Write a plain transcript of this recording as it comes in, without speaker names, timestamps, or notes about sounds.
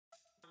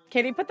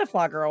Katie, put the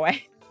flogger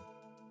away.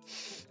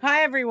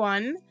 Hi,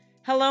 everyone.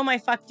 Hello, my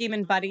fuck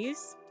demon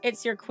buddies.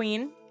 It's your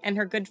queen and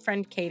her good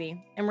friend,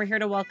 Katie, and we're here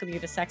to welcome you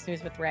to Sex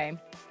News with Ray.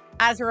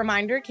 As a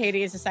reminder,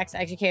 Katie is a sex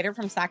educator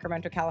from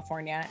Sacramento,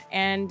 California,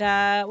 and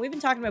we've been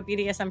talking about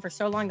BDSM for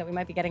so long that we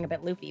might be getting a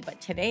bit loopy,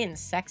 but today in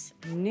Sex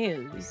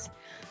News,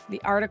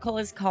 the article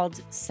is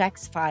called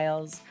Sex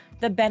Files.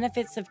 The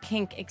benefits of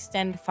kink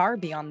extend far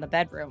beyond the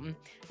bedroom.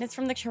 And it's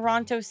from the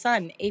Toronto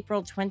Sun,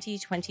 April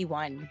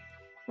 2021.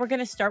 We're going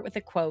to start with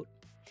a quote.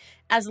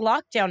 As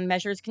lockdown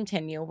measures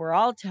continue, we're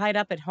all tied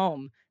up at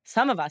home,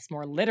 some of us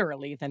more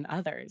literally than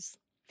others.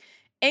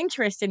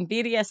 Interest in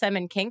BDSM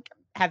and kink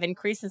have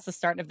increased since the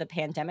start of the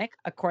pandemic,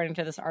 according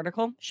to this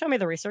article. Show me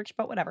the research,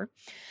 but whatever.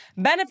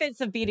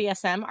 Benefits of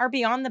BDSM are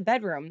beyond the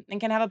bedroom and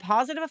can have a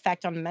positive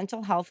effect on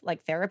mental health,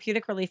 like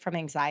therapeutic relief from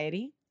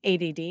anxiety,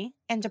 ADD,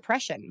 and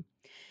depression.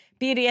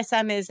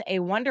 BDSM is a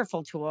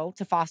wonderful tool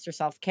to foster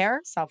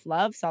self-care,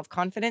 self-love,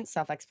 self-confidence,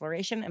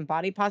 self-exploration, and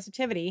body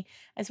positivity,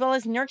 as well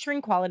as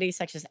nurturing qualities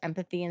such as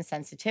empathy and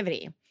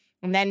sensitivity.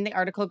 And then the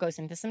article goes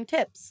into some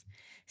tips.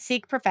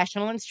 Seek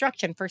professional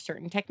instruction for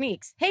certain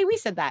techniques. Hey, we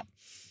said that.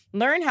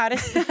 Learn how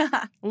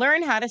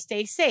to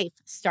stay safe.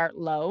 Start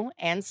low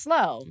and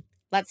slow.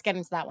 Let's get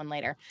into that one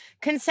later.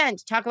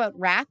 Consent. Talk about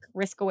RAC,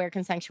 risk-aware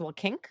consensual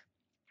kink.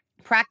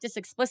 Practice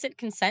explicit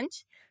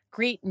consent.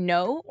 Greet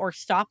no or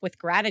stop with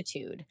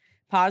gratitude.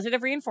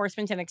 Positive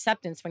reinforcement and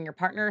acceptance when your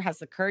partner has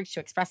the courage to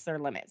express their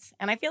limits.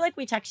 And I feel like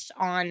we touched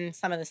on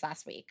some of this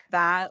last week.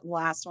 That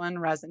last one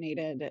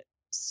resonated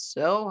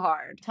so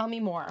hard. Tell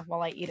me more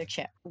while I eat a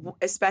chip.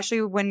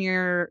 Especially when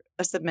you're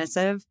a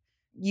submissive,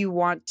 you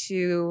want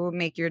to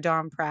make your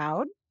dom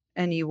proud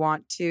and you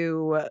want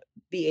to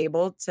be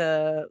able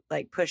to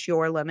like push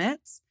your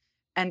limits.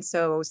 And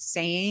so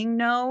saying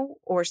no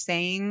or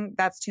saying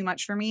that's too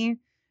much for me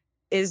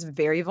is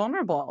very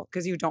vulnerable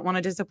because you don't want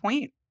to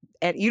disappoint.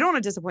 And you don't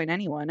want to disappoint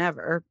anyone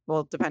ever.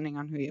 Well, depending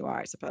on who you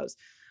are, I suppose.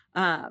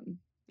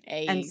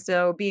 And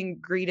so being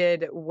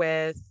greeted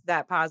with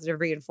that positive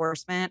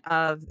reinforcement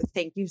of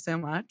thank you so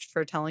much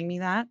for telling me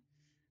that.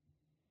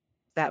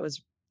 That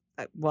was,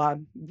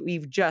 well,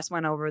 we've just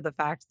went over the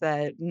fact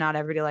that not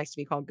everybody likes to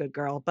be called good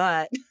girl,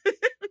 but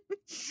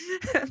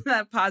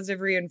that positive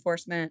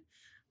reinforcement,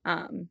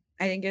 I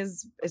think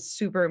is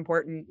super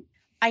important.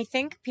 I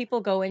think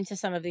people go into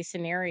some of these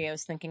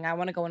scenarios thinking, I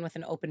want to go in with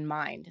an open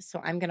mind.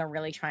 So I'm going to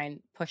really try and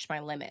push my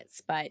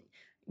limits. But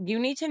you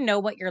need to know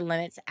what your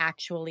limits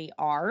actually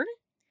are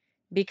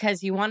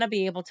because you want to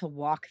be able to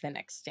walk the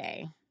next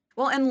day.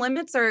 Well, and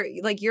limits are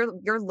like your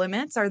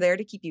limits are there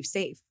to keep you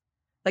safe.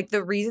 Like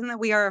the reason that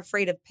we are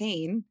afraid of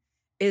pain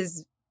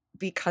is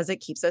because it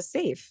keeps us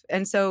safe.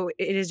 And so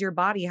it is your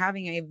body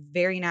having a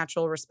very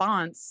natural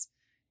response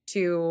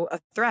to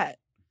a threat.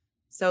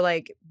 So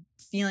like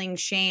feeling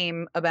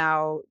shame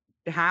about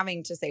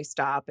having to say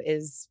stop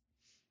is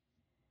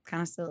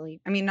kind of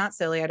silly. I mean, not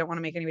silly. I don't want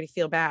to make anybody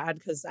feel bad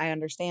because I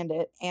understand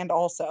it. And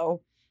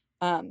also,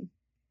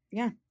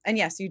 yeah. And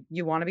yes,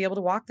 you want to be able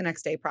to walk the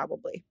next day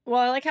probably. Well,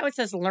 I like how it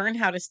says learn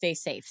how to stay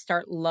safe.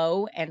 Start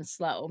low and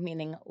slow,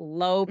 meaning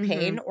low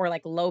pain or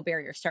like low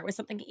barrier. Start with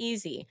something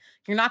easy.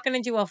 You're not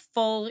going to do a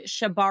full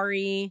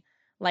shibari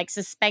like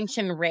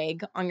suspension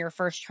rig on your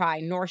first try,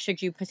 nor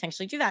should you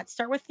potentially do that.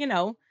 Start with,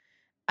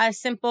 a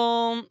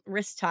simple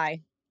wrist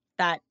tie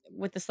that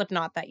with the slip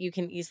knot that you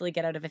can easily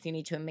get out of if you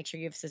need to and make sure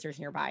you have scissors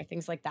nearby,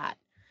 things like that.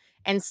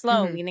 And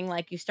slow, meaning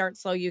like you start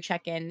slow, you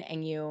check in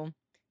and you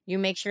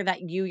make sure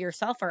that you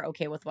yourself are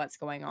okay with what's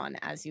going on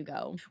as you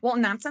go. Well,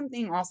 and that's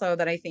something also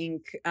that I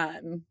think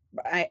I'm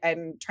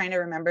trying to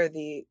remember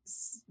the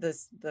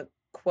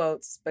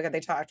quotes because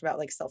they talked about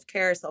like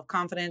self-care,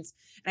 self-confidence,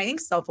 and I think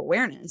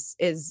self-awareness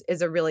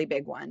is a really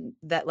big one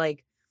that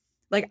like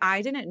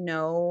I didn't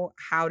know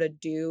how to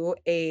do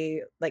a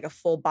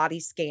full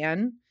body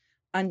scan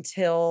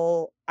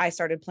until I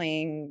started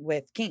playing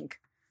with kink.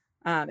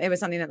 It was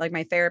something that like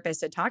my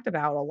therapist had talked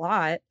about a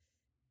lot,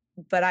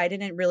 but I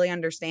didn't really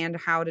understand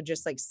how to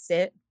just like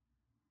sit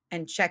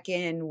and check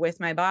in with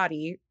my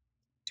body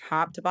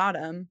top to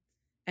bottom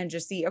and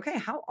just see, okay,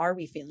 how are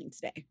we feeling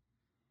today?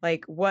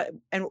 Like what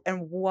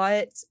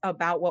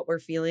about what we're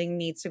feeling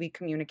needs to be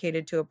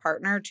communicated to a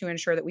partner to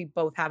ensure that we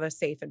both have a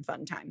safe and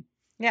fun time.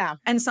 Yeah.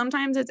 And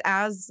sometimes it's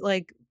as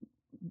like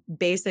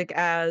basic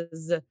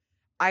as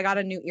I got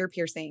a new ear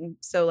piercing.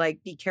 So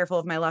like be careful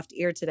of my left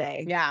ear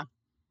today. Yeah.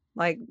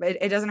 Like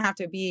it doesn't have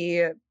to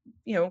be,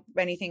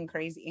 anything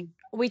crazy.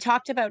 We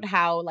talked about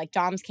how like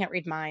doms can't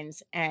read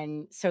minds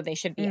and so they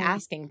should be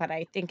asking, but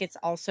I think it's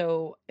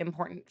also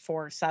important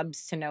for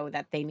subs to know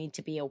that they need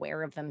to be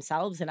aware of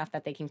themselves enough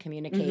that they can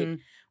communicate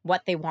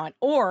what they want,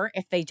 or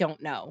if they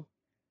don't know,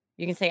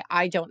 you can say,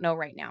 I don't know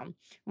right now.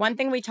 One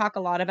thing we talk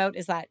a lot about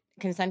is that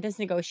consent is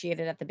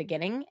negotiated at the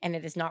beginning and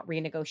it is not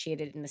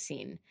renegotiated in the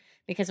scene.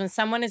 Because when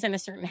someone is in a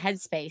certain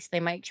headspace,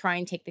 they might try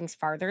and take things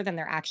farther than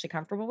they're actually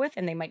comfortable with,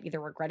 and they might either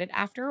regret it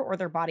after or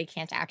their body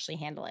can't actually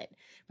handle it.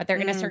 But they're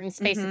in a certain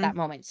space at that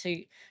moment.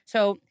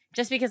 So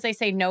just because they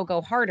say no,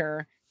 go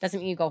harder, doesn't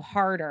mean you go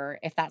harder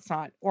if that's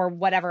not, or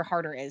whatever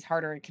harder is.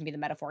 Harder can be the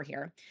metaphor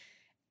here.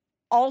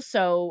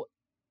 also,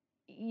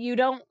 you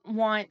don't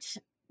want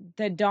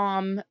the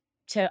dom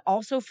to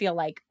also feel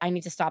like, I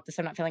need to stop this.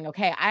 I'm not feeling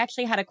okay. I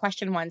actually had a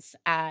question once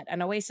at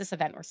an Oasis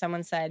event where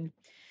someone said,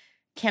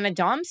 can a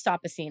dom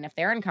stop a scene if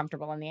they're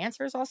uncomfortable? And the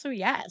answer is also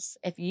yes.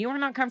 If you are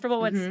not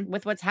comfortable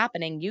with what's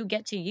happening, you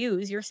get to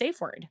use your safe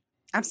word.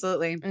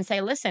 Absolutely. And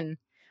say, listen,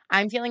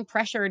 I'm feeling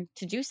pressured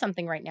to do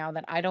something right now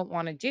that I don't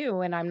want to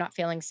do, and I'm not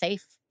feeling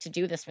safe to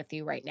do this with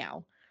you right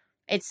now.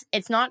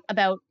 It's not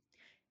about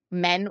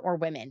men or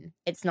women.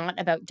 It's not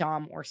about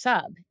dom or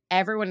sub.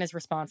 Everyone is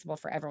responsible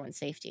for everyone's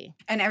safety.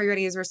 And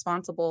everybody is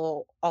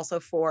responsible also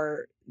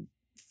for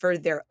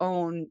their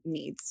own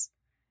needs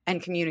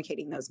and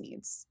communicating those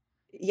needs.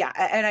 Yeah.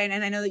 And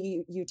I know that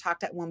you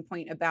talked at one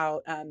point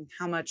about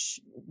how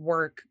much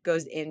work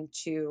goes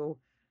into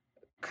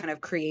kind of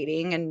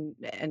creating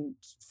and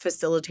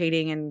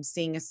facilitating and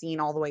seeing a scene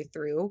all the way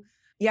through.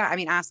 Yeah, I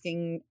mean,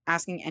 asking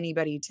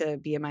anybody to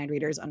be a mind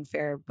reader is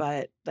unfair,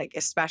 but like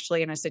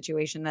especially in a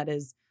situation that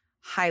is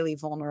highly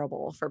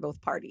vulnerable for both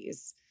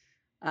parties,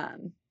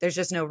 there's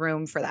just no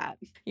room for that.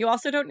 You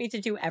also don't need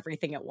to do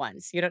everything at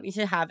once. You don't need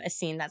to have a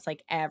scene that's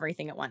like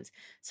everything at once.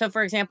 So,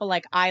 for example,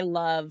 like I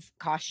love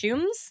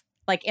costumes.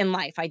 Like in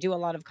life, I do a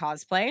lot of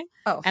cosplay,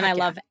 and I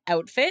love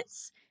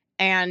outfits.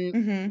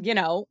 And, you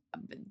know,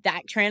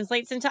 that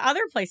translates into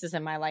other places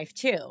in my life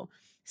too.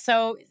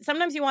 So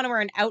sometimes you want to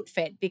wear an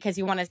outfit because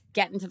you want to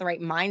get into the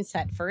right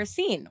mindset for a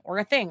scene or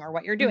a thing or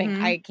what you're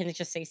doing. I can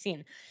just say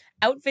scene.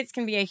 Outfits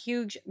can be a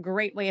huge,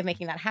 great way of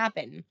making that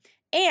happen.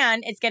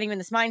 And it's getting you in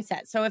this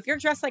mindset. So if you're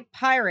dressed like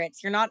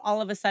pirates, you're not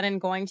all of a sudden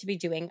going to be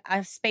doing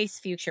a space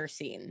future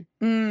scene,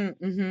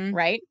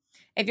 right?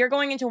 If you're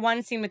going into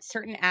one scene with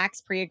certain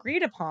acts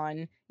pre-agreed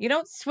upon, you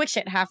don't switch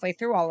it halfway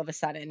through all of a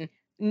sudden.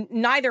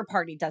 Neither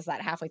party does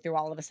that halfway through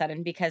all of a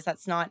sudden, because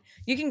that's not,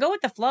 you can go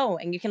with the flow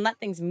and you can let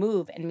things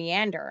move and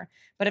meander.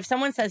 But if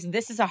someone says,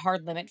 this is a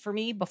hard limit for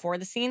me before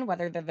the scene,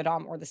 whether they're the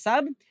dom or the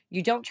sub,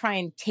 you don't try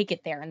and take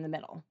it there in the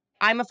middle.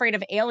 I'm afraid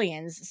of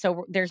aliens,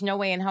 so there's no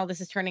way in hell this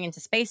is turning into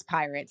space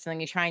pirates, and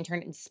then you try and turn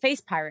it into space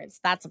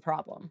pirates. That's a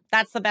problem.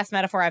 That's the best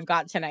metaphor I've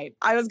got tonight.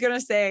 I was going to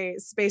say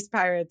Space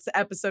Pirates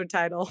episode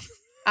title.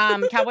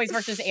 Cowboys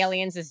versus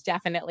Aliens is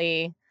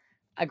definitely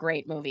a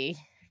great movie.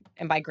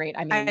 And by great,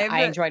 I mean,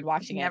 I enjoyed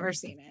watching it. Never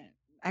seen it.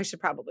 I should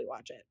probably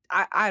watch it.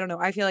 I don't know.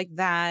 I feel like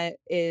that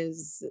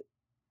is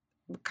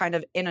kind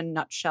of in a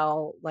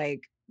nutshell,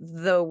 like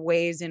the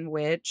ways in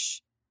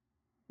which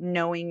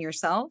knowing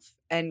yourself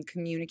and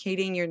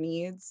communicating your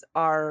needs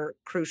are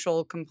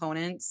crucial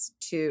components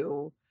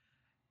to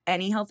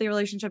any healthy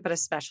relationship, but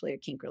especially a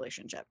kink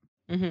relationship.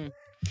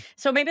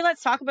 So maybe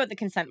let's talk about the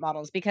consent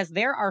models, because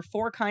there are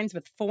 4 kinds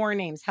with 4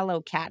 names.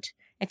 Hello, cat.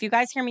 If you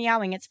guys hear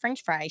meowing, it's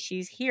French Fry.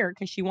 She's here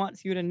because she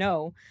wants you to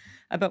know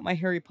about my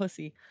hairy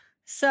pussy.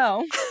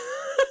 So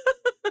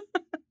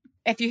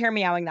if you hear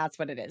meowing, that's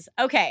what it is.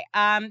 Okay.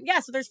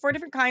 So there's 4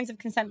 different kinds of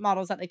consent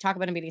models that they talk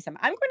about in BDSM.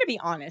 I'm going to be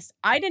honest.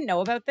 I didn't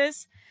know about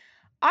this.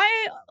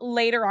 I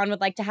later on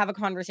would like to have a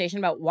conversation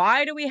about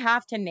why do we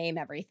have to name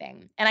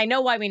everything? And I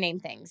know why we name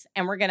things.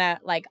 And we're going to,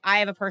 like, I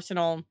have a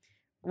personal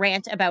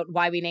rant about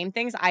why we name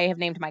things. I have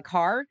named my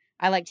car.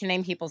 I like to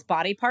name people's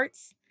body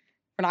parts.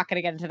 We're not going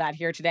to get into that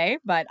here today,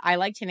 but I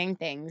like to name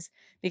things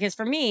because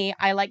for me,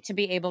 I like to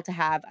be able to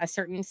have a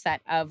certain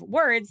set of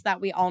words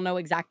that we all know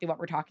exactly what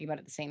we're talking about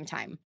at the same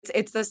time.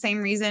 It's the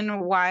same reason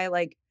why,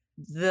 like,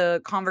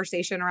 the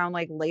conversation around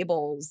like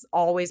labels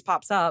always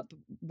pops up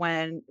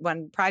when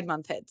Pride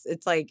Month hits.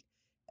 It's like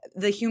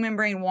the human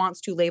brain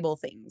wants to label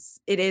things.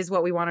 It is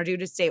what we want to do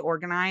to stay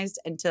organized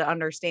and to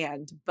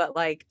understand. But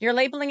like, you're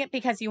labeling it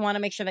because you want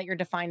to make sure that you're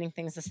defining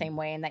things the same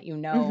way and that you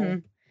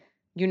know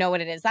you know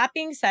what it is. That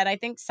being said, I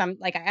think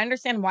I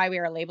understand why we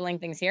are labeling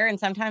things here. And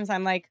sometimes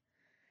I'm like,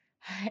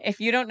 if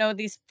you don't know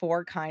these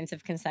 4 kinds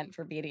of consent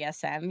for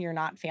BDSM, you're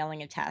not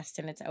failing a test,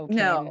 and it's okay.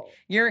 No.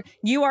 And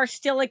you are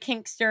still a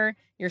kinkster.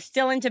 You're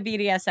still into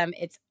BDSM.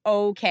 It's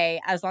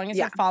okay as long as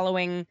you're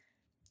following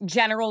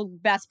general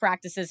best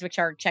practices, which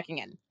are checking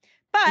in.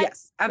 But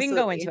yes, we can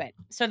go into it.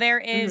 So there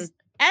is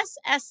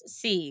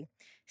SSC,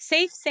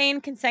 safe,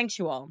 sane,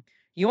 consensual.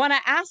 You want to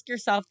ask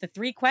yourself the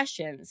 3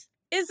 questions.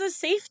 Is this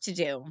safe to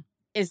do?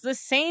 Is this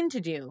sane to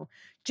do?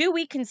 Do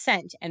we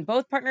consent? And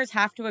both partners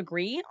have to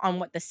agree on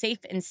what the safe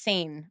and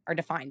sane are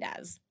defined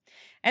as.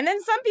 And then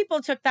some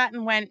people took that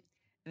and went,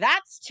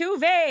 that's too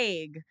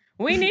vague.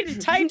 We need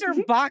tighter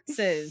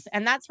boxes.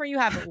 And that's where you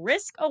have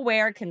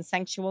risk-aware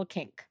consensual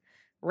kink.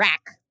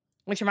 RAC,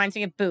 which reminds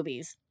me of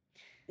boobies.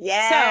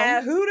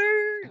 Yeah, so,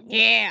 Hooter.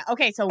 Yeah.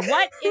 Okay, so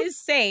what is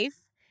safe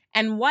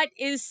and what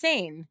is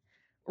sane?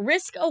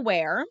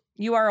 Risk-aware,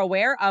 you are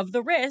aware of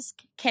the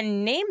risk,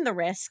 can name the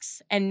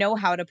risks, and know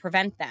how to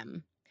prevent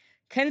them.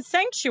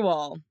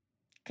 Consensual.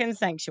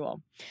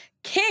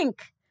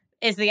 Kink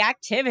is the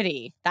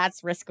activity.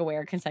 That's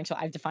risk-aware, consensual.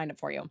 I've defined it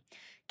for you.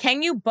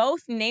 Can you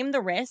both name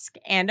the risk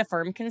and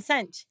affirm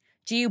consent?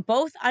 Do you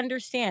both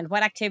understand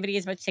what activity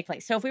is about to take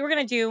place? So if we were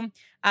going to do,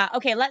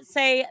 let's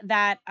say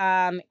that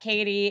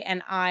Katie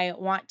and I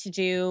want to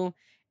do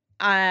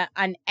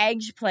an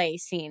edge play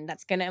scene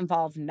that's going to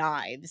involve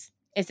knives.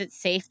 Is it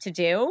safe to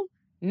do?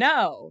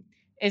 No.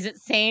 Is it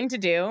sane to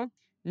do?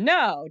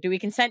 No. Do we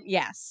consent?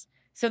 Yes.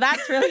 So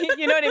that's really,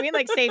 you know what I mean?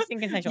 Like safe and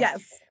consensual.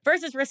 Yes.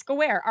 Versus risk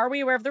aware. Are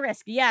we aware of the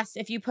risk? Yes.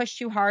 If you push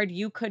too hard,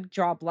 you could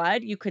draw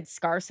blood. You could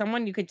scar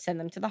someone. You could send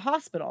them to the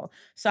hospital.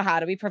 So how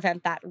do we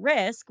prevent that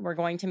risk? We're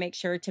going to make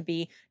sure to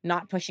be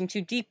not pushing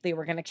too deeply.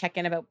 We're going to check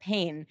in about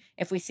pain.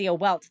 If we see a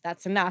welt,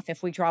 that's enough.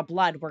 If we draw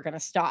blood, we're going to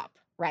stop,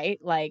 right?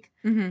 Like,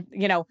 you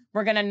know,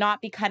 we're going to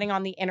not be cutting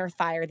on the inner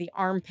thigh or the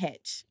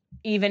armpit,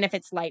 even if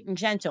it's light and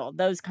gentle.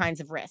 Those kinds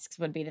of risks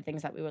would be the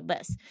things that we would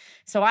list.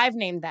 So I've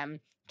named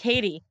them.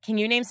 Katie, can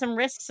you name some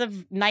risks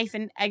of knife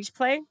and edge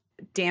play?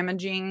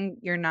 Damaging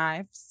your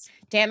knives.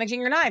 Damaging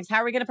your knives.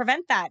 How are we going to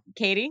prevent that,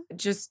 Katie?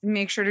 Just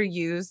make sure to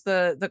use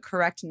the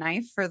correct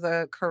knife for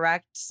the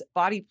correct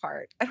body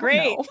part.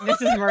 Great.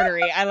 This is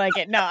murdery. I like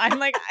it. No,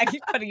 I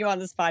keep putting you on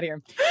the spot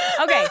here.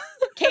 Okay.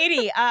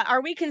 Katie,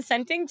 are we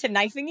consenting to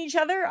knifing each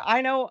other?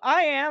 I know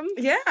I am.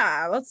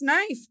 Yeah, let's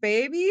knife,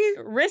 baby.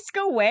 Risk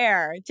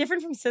aware.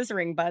 Different from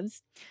scissoring,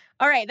 buds.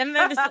 All right. Then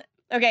there's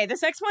okay,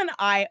 this next one,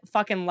 I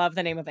fucking love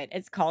the name of it.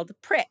 It's called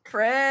Prick.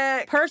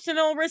 Prick.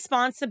 Personal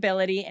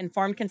responsibility,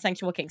 informed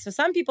consensual kink. So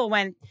some people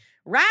went,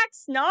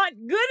 rack's not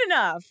good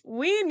enough.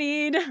 We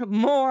need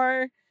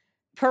more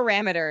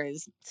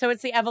parameters. So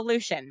it's the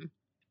evolution.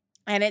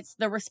 And it's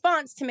the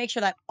response to make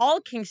sure that all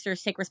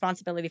kinksters take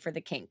responsibility for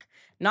the kink,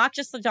 not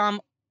just the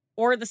dom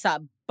or the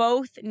sub.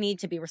 Both need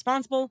to be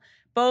responsible.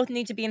 Both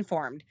need to be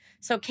informed.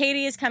 So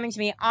Katie is coming to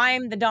me.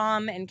 I'm the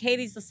dom and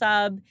Katie's the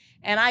sub.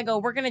 And I go,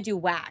 we're going to do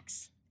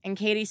wax. And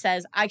Katie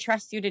says, I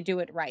trust you to do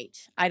it right.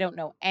 I don't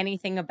know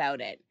anything about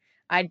it.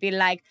 I'd be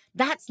like,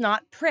 that's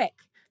not prick.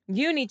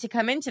 You need to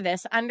come into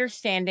this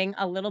understanding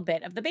a little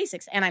bit of the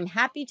basics. And I'm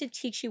happy to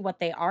teach you what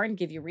they are and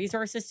give you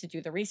resources to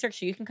do the research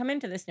so you can come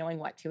into this knowing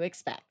what to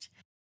expect.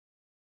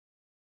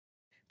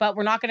 But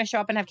we're not going to show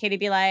up and have Katie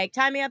be like,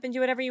 tie me up and do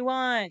whatever you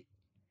want.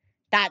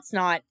 That's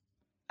not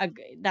a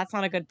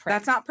good prick.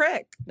 That's not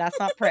prick. That's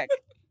not prick.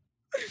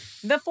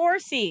 The 4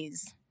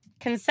 C's: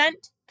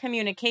 consent,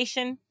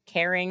 communication,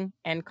 caring,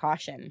 and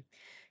caution.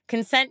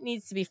 Consent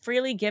needs to be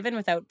freely given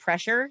without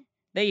pressure.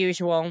 The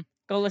usual.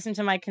 Go listen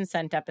to my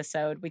consent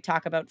episode. We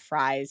talk about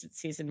fries. It's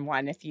season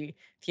 1. If you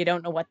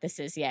don't know what this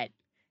is yet,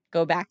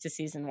 go back to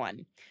season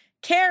 1.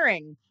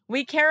 Caring.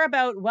 We care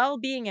about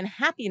well-being and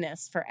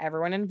happiness for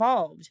everyone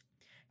involved.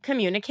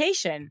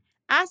 Communication.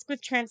 Ask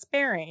with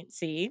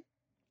transparency.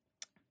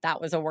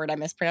 That was a word I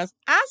mispronounced.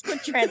 Ask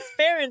with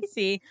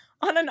transparency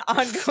on an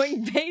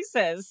ongoing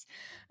basis.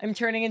 I'm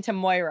turning into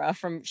Moira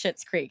from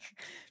Schitt's Creek.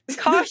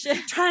 Caution.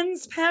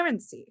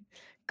 Transparency.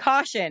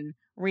 Caution.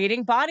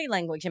 Reading body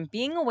language and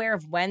being aware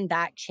of when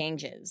that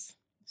changes.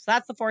 So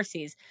that's the 4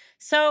 C's.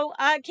 So,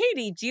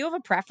 Katie, do you have a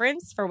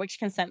preference for which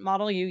consent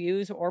model you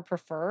use or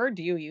prefer?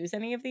 Do you use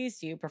any of these?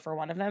 Do you prefer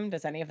one of them?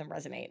 Does any of them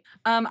resonate?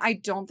 I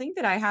don't think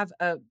that I have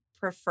a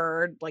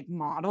preferred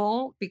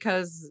model,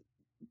 because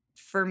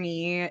for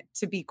me,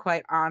 to be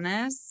quite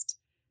honest,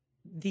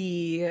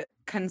 the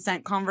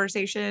consent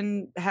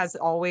conversation has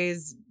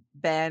always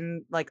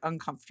been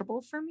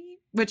uncomfortable for me,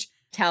 which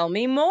tell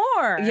me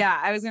more. Yeah,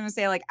 I was going to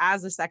say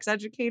as a sex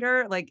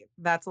educator,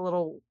 that's a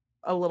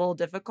little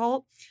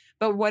difficult,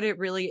 but what it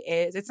really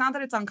is, it's not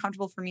that it's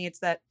uncomfortable for me. It's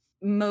that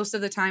most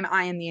of the time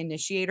I am the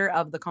initiator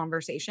of the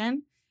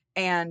conversation,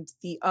 and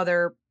the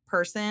other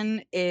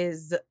person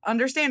is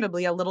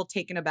understandably a little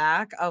taken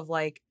aback of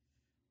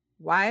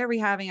why are we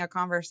having a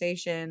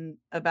conversation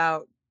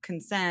about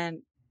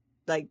consent?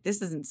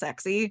 This isn't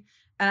sexy.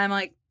 And I'm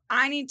like,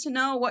 I need to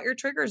know what your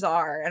triggers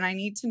are. And I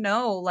need to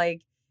know,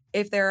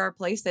 if there are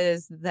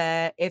places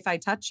that if I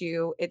touch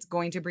you, it's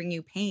going to bring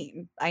you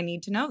pain. I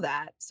need to know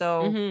that.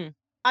 So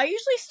I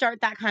usually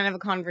start that kind of a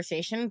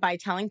conversation by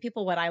telling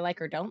people what I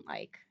like or don't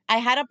like. I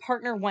had a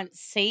partner once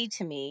say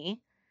to me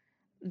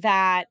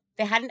that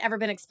they hadn't ever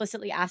been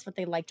explicitly asked what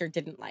they liked or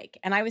didn't like.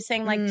 And I was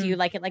saying, do you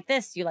like it like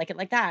this? Do you like it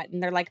like that?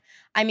 And they're like,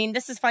 I mean,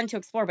 this is fun to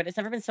explore, but it's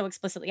never been so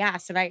explicitly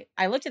asked. And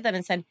I looked at them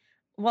and said,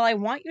 well, I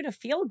want you to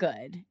feel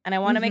good. And I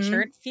want to make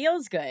sure it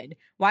feels good.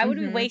 Why would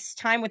we waste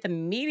time with a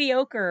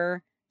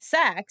mediocre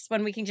sex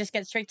when we can just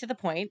get straight to the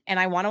point? And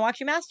I want to watch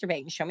you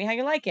masturbate and show me how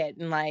you like it.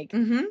 And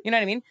you know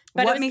what I mean?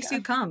 But what makes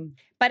you come?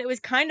 But it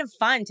was kind of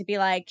fun to be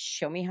like,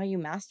 show me how you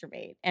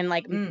masturbate, and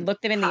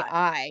look them in the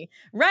eye.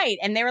 Right.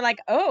 And they were like,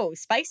 oh,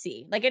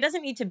 spicy. It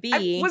doesn't need to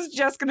be. I was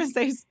just going to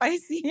say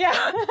spicy.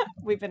 Yeah.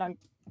 We've been on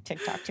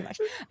TikTok too much.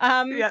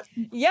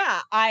 Yeah.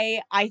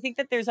 I think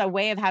that there's a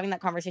way of having that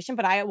conversation,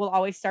 but I will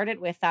always start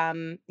it with,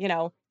 don't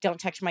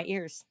touch my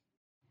ears.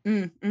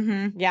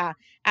 Yeah.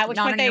 At which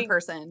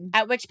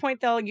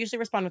point they'll usually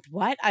respond with,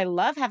 what? I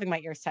love having my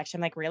ears touched. I'm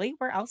like, really?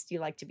 Where else do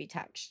you like to be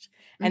touched?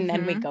 And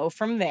then we go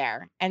from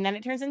there. And then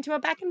it turns into a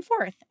back and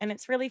forth. And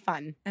it's really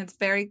fun. And it's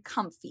very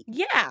comfy.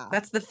 Yeah.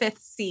 That's the 5th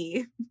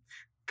C.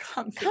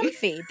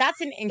 Comfy.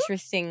 That's an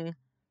interesting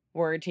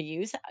word to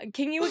use.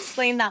 Can you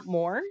explain that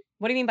more?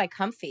 What do you mean by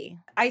comfy?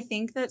 I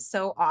think that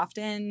so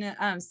often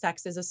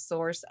sex is a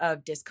source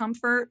of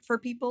discomfort for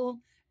people,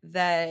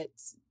 that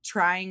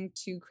trying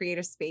to create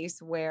a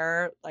space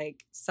where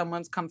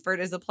someone's comfort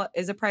is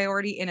a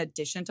priority in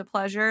addition to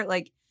pleasure.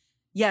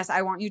 yes,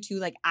 I want you to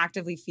like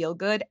actively feel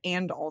good.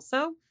 And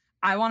also,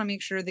 I want to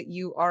make sure that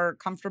you are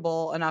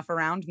comfortable enough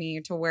around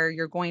me to where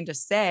you're going to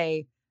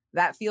say,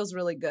 that feels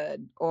really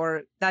good,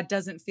 or that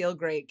doesn't feel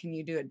great. Can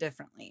you do it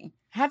differently?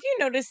 Have you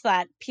noticed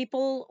that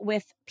people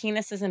with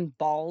penises and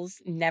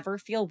balls never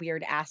feel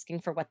weird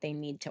asking for what they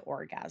need to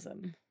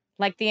orgasm?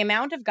 Like the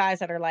amount of guys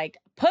that are like,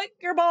 put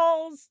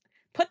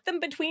them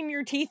between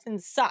your teeth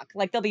and suck.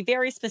 Like they'll be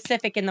very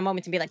specific in the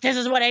moment to be like, this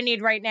is what I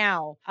need right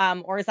now.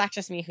 Or is that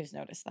just me who's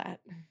noticed that?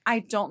 I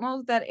don't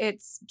know that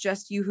it's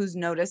just you who's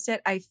noticed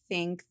it. I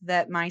think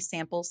that my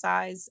sample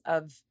size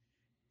of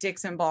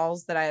dicks and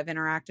balls that I have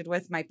interacted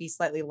with might be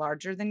slightly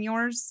larger than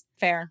yours.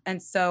 Fair. And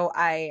so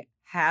I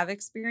have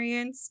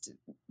experienced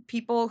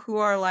people who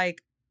are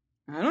like,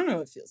 I don't know,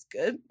 it feels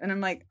good. And I'm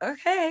like,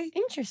 okay.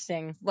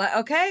 Interesting.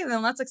 Okay,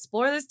 then let's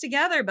explore this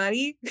together,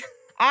 buddy.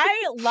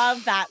 I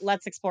love that.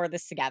 Let's explore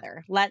this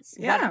together. What's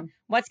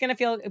going to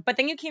feel, but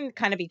then you can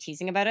kind of be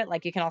teasing about it.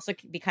 Like you can also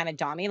be kind of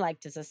dommy. Like,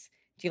 do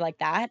you like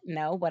that?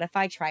 No. What if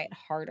I try it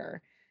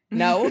harder?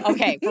 No.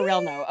 Okay. For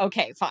real. No.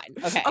 Okay. Fine.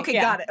 Okay. Okay.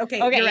 Yeah. Got it.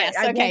 Okay. Okay. You're Yes.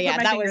 right. Okay.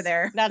 Yeah.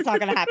 There. That's not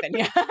going to happen.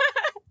 Yeah.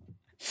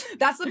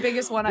 That's the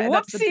biggest one.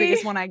 That's the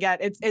biggest one I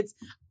get. It's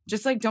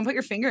just like, don't put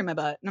your finger in my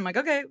butt. And I'm like,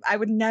 okay, I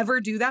would never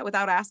do that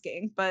without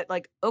asking, but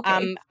like,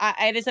 okay.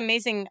 It is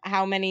amazing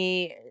how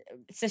many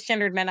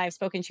cisgendered men I've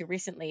spoken to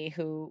recently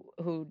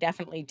who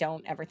definitely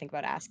don't ever think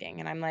about asking.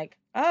 And I'm like,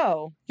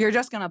 oh. You're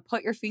just going to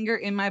put your finger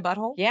in my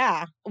butthole?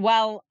 Yeah.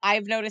 Well,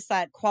 I've noticed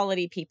that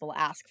quality people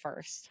ask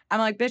first. I'm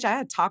like, bitch, I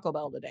had Taco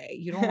Bell today.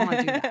 You don't want to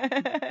do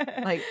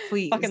that. Like,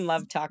 please. Fucking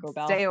love Taco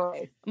Bell. Stay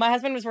away. My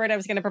husband was worried I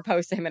was going to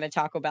propose to him in a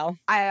Taco Bell.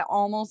 I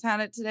almost had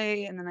it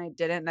today and then I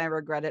didn't and I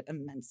regret it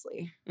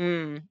immensely.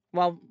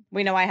 Well,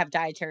 we know I have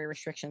dietary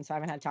restrictions, so I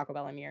haven't had Taco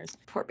Bell in years.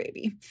 Poor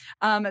baby.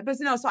 But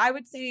no, so I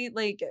would say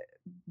like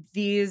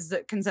these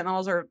consent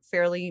models are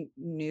fairly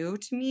new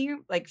to me.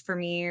 Like for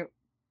me,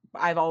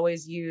 I've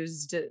always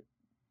used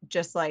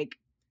just like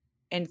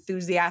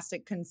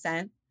enthusiastic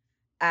consent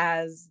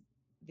as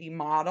the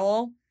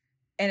model.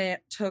 And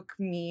it took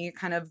me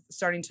kind of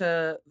starting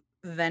to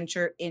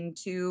venture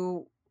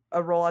into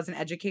a role as an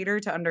educator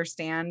to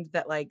understand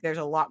that like there's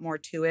a lot more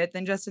to it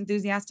than just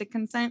enthusiastic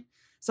consent.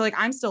 So like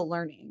I'm still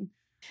learning.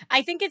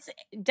 I think it's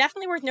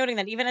definitely worth noting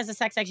that even as a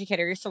sex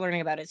educator, you're still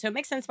learning about it. So it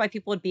makes sense why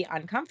people would be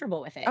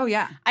uncomfortable with it. Oh,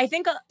 yeah. I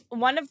think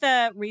one of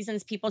the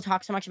reasons people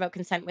talk so much about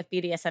consent with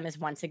BDSM is,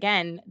 once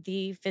again,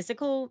 the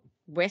physical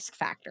risk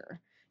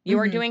factor. You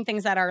are doing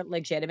things that are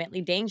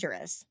legitimately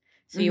dangerous.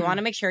 So you want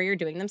to make sure you're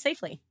doing them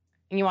safely.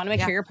 And you want to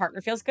make sure your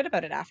partner feels good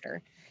about it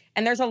after.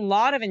 And there's a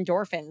lot of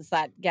endorphins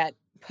that get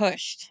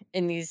pushed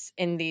in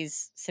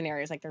these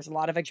scenarios. Like there's a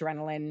lot of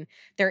adrenaline.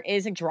 There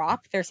is a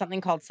drop. There's something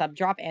called sub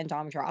drop and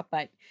dom drop,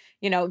 but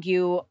you know,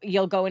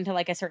 you'll go into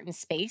like a certain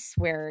space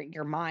where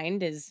your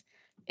mind is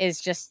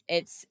just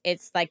it's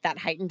like that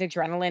heightened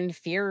adrenaline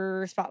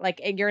fear spot.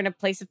 Like you're in a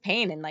place of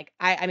pain. And like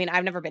I mean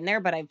I've never been there,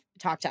 but I've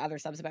talked to other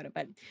subs about it.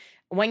 But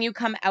when you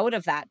come out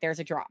of that, there's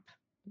a drop.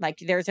 Like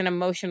there's an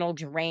emotional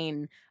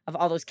drain of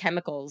all those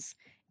chemicals.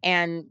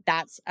 And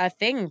that's a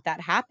thing that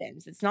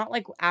happens. It's not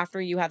like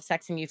after you have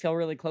sex and you feel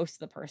really close to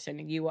the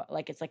person, you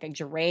like it's like a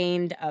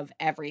drained of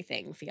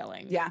everything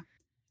feeling. Yeah.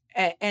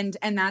 And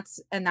that's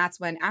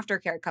when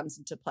aftercare comes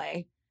into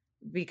play,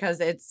 because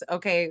it's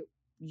okay,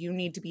 you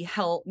need to be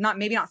held,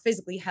 maybe not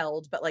physically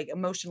held, but like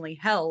emotionally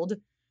held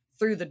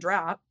through the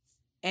drop,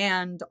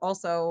 and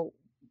also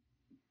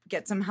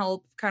get some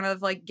help kind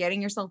of like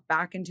getting yourself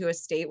back into a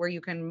state where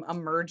you can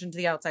emerge into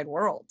the outside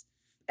world.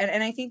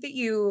 And I think that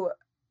you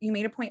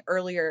made a point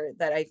earlier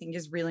that I think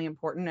is really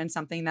important and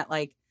something that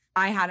like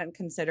I hadn't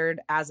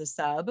considered as a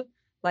sub.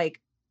 Like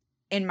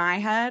in my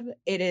head,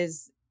 it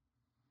is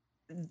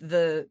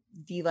the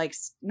like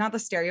not the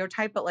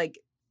stereotype, but like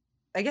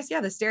I guess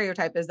the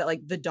stereotype is that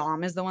like the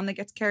dom is the one that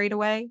gets carried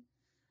away.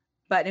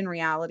 But in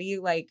reality,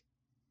 like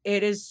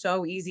it is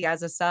so easy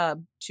as a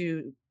sub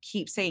to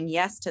keep saying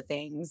yes to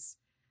things,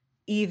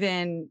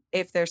 even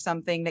if there's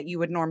something that you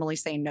would normally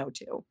say no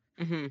to.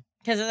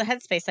 Because of the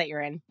headspace that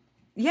you're in.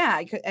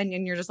 Yeah. And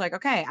you're just like,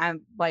 okay,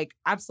 I'm like,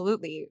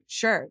 absolutely,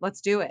 sure,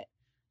 let's do it.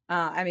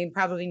 I mean,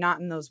 probably not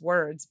in those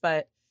words,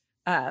 but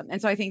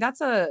and so I think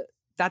that's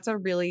a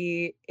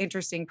really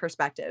interesting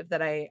perspective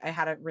that I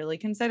hadn't really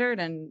considered.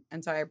 And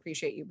so I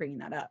appreciate you bringing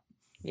that up.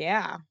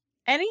 Yeah.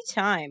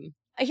 Anytime.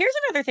 Here's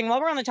another thing.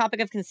 While we're on the topic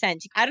of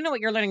consent, I don't know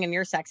what you're learning in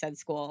your sex ed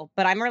school,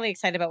 but I'm really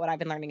excited about what I've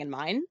been learning in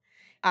mine.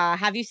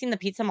 Have you seen the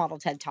Pizza Model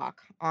TED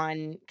Talk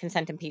on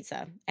consent and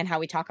pizza and how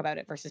we talk about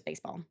it versus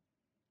baseball?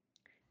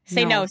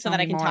 Say no so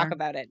that I can talk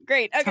about it.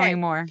 Great. Okay. Tell me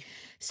more.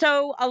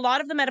 So a lot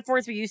of the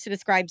metaphors we use to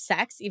describe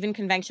sex, even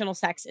conventional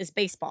sex, is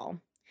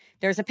baseball.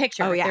 There's a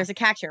pitcher, there's a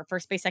catcher,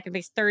 first base, second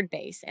base, third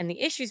base. And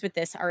the issues with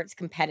this are it's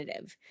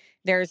competitive.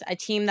 There's a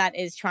team that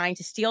is trying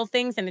to steal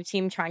things and a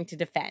team trying to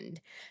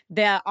defend.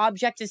 The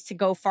object is to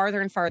go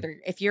farther and farther.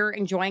 If you're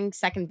enjoying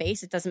second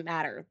base, it doesn't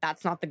matter.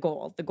 That's not the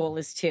goal. The goal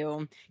is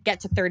to get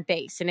to third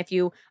base. And if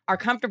you are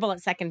comfortable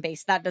at second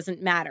base, that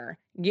doesn't matter.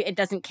 It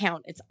doesn't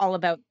count. It's all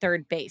about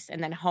third base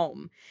and then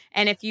home.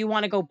 And if you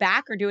want to go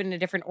back or do it in a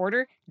different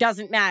order,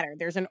 doesn't matter.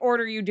 There's an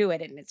order you do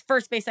it in. It's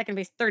first base, second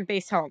base, third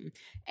base, home.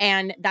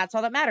 And that's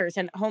all that matters.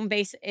 And home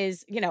base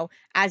is,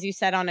 as you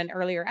said on an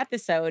earlier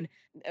episode,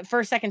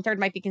 first, second, third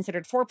might be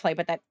considered foreplay,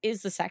 but that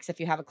is the sex if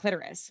you have a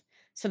clitoris.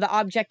 So the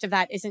object of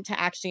that isn't to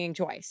actually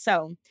enjoy.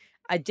 So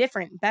a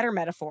different, better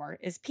metaphor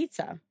is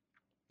pizza.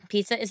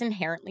 Pizza is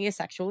inherently a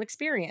sexual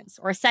experience,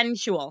 or a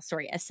sensual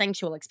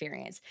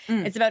experience.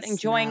 It's about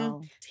enjoying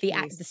Smell, the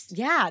taste,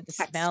 the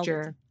smell,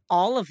 texture.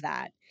 all of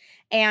that.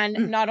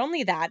 And not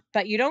only that,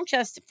 but you don't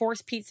just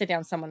force pizza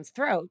down someone's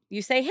throat.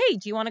 You say, hey,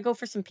 do you want to go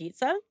for some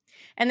pizza?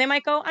 And they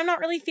might go, I'm not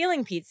really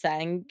feeling pizza.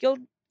 And you'll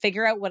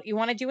figure out what you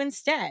want to do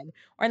instead.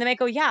 Or they might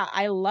go, yeah,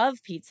 I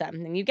love pizza.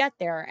 And then you get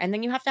there and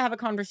then you have to have a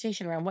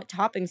conversation around what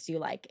toppings do you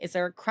like? Is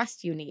there a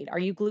crust you need? Are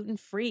you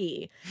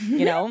gluten-free?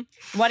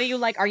 What do you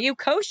like? Are you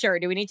kosher?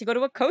 Do we need to go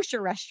to a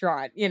kosher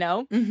restaurant?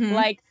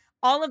 Like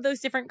all of those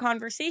different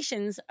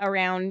conversations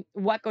around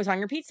what goes on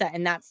your pizza.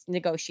 And that's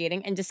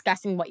negotiating and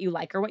discussing what you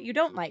like or what you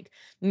don't like.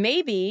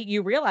 Maybe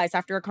you realize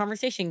after a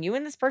conversation, you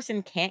and this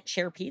person can't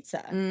share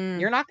pizza.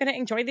 You're not going to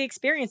enjoy the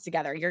experience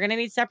together. You're going to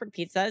need separate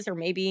pizzas, or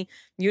maybe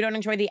you don't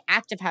enjoy the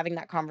act of having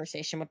that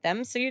conversation with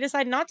them. So you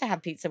decide not to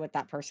have pizza with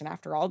that person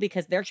after all,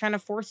 because they're trying to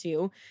force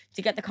you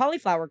to get the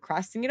cauliflower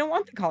crust and you don't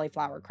want the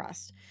cauliflower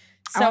crust.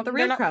 So I want the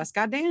real crust.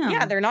 Goddamn.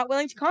 Yeah, they're not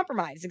willing to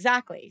compromise.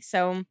 Exactly.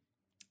 So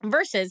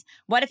versus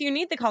what if you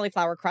need the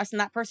cauliflower crust and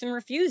that person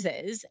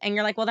refuses and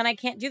you're like, well, then I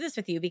can't do this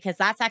with you because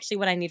that's actually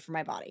what I need for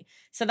my body.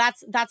 So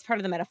that's part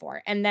of the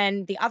metaphor. And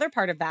then the other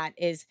part of that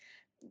is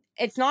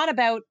it's not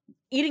about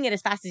eating it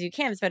as fast as you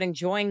can. It's about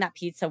enjoying that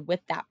pizza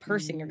with that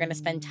person. You're going to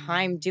spend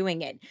time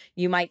doing it.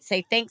 You might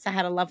say, thanks, I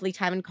had a lovely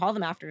time, and call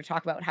them after to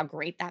talk about how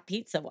great that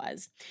pizza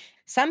was.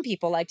 Some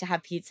people like to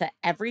have pizza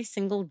every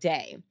single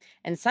day.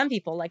 And some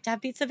people like to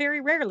have pizza very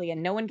rarely,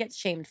 and no one gets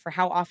shamed for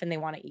how often they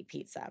want to eat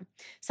pizza.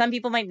 Some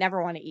people might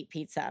never want to eat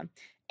pizza.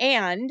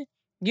 And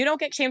you don't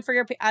get shamed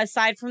for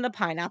aside from the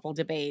pineapple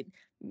debate,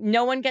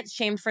 no one gets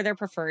shamed for their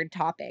preferred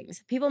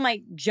toppings. People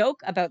might joke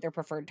about their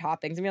preferred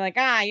toppings and be like,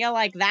 you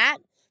like that?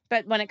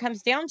 But when it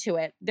comes down to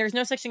it, there's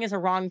no such thing as a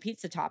wrong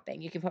pizza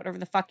topping. You can put whatever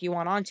the fuck you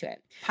want onto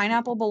it.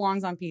 Pineapple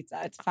belongs on pizza.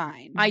 It's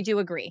fine. I do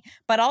agree.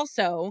 But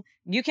also,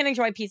 you can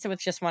enjoy pizza with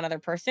just one other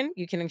person.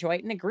 You can enjoy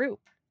it in a group.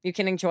 You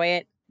can enjoy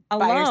it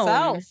alone. By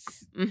yourself.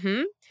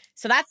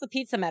 So that's the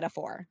pizza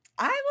metaphor.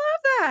 I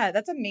love that.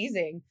 That's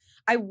amazing.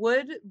 I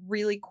would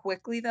really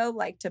quickly, though,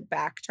 like to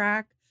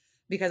backtrack,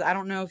 because I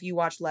don't know if you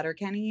watch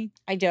Letterkenny.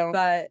 I don't.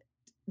 But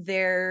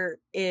there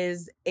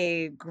is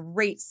a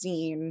great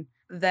scene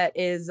that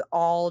is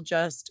all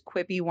just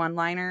quippy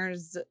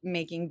one-liners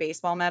making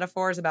baseball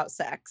metaphors about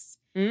sex.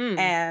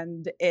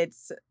 And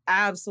it's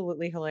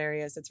absolutely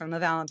hilarious. It's from the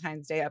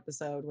Valentine's Day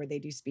episode where they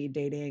do speed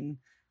dating.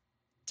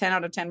 10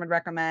 out of 10 would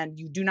recommend.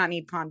 You do not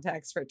need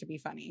context for it to be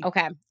funny.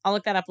 Okay. I'll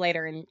look that up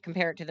later and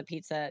compare it to the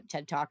pizza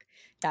TED Talk.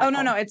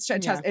 No. It's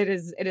just, it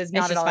is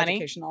not at all funny?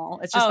 Educational.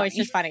 It's just funny. It's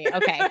just funny.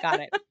 Okay. Got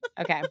it.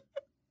 Okay.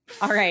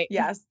 All right.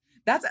 Yes.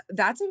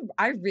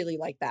 I really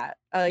like that.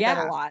 I like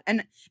that a lot.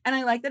 And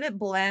I like that it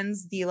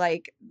blends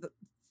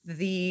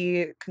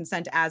the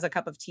consent as a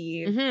cup of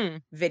tea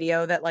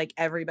video that like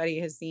everybody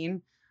has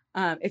seen.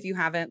 If you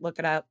haven't, look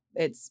it up.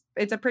 It's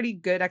a pretty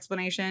good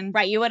explanation.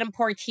 Right. You wouldn't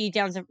pour tea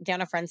down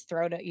a friend's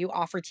throat. You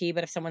offer tea,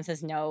 but if someone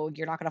says no,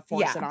 you're not going to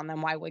force it on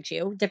them. Why would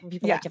you? Different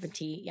people like different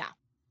tea. Yeah.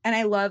 And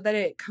I love that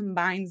it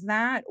combines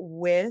that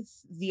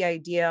with the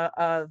idea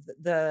of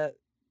the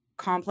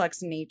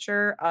complex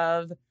nature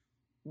of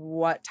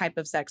what type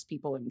of sex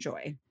people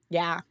enjoy.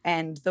 Yeah.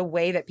 And the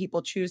way that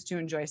people choose to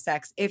enjoy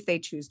sex, if they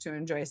choose to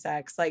enjoy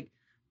sex. Like,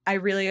 I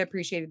really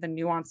appreciated the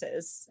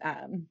nuances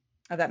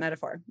of that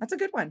metaphor. That's a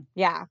good one.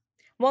 Yeah.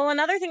 Well,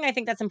 another thing I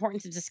think that's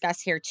important to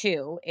discuss here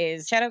too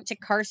is shout out to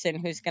Carson,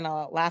 who's going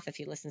to laugh if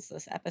he listens to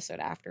this episode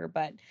after,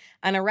 but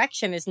an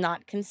erection is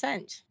not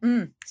consent.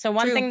 So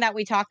one thing that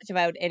we talked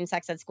about in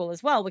Sex Ed School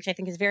as well, which I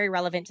think is very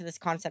relevant to this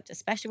concept,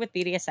 especially with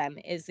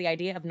BDSM, is the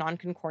idea of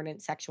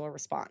non-concordant sexual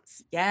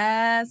response.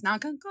 Yes,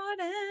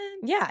 non-concordant.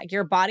 Yeah,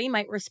 your body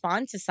might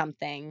respond to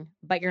something,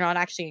 but you're not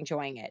actually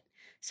enjoying it.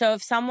 So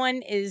if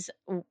someone is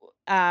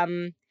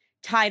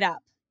tied up,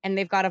 and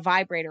they've got a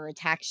vibrator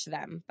attached to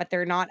them, but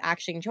they're not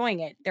actually enjoying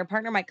it, their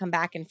partner might come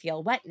back and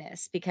feel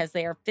wetness because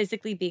they are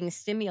physically being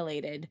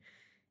stimulated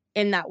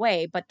in that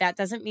way. But that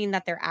doesn't mean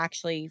that they're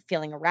actually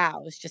feeling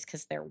aroused just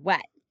because they're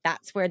wet.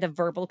 That's where the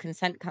verbal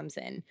consent comes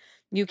in.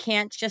 You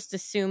can't just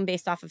assume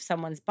based off of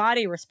someone's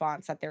body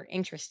response that they're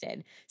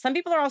interested. Some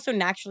people are also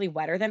naturally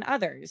wetter than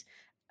others.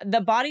 The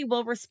body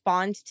will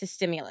respond to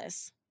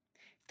stimulus.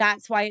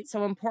 That's why it's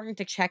so important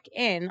to check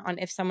in on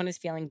if someone is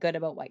feeling good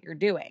about what you're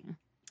doing.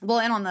 Well,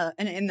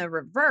 and in the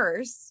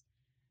reverse,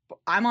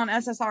 I'm on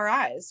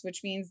SSRIs,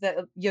 which means that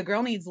your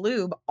girl needs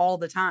lube all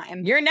the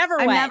time. You're never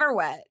wet. I'm never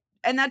wet.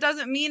 And that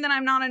doesn't mean that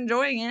I'm not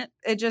enjoying it.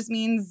 It just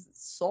means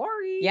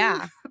sorry.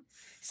 Yeah.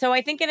 So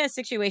I think in a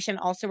situation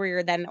also where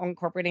you're then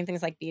incorporating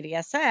things like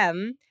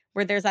BDSM,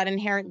 where there's that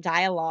inherent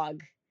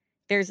dialogue.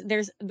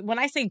 There's when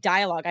I say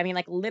dialogue, I mean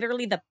like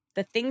literally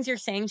the things you're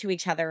saying to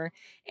each other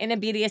in a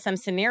BDSM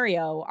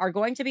scenario are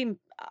going to be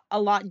a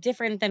lot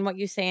different than what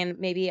you say in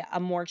maybe a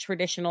more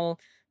traditional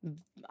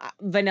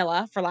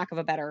vanilla, for lack of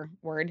a better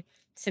word,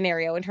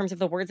 scenario in terms of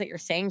the words that you're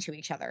saying to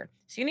each other.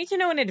 So you need to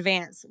know in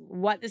advance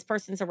what this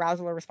person's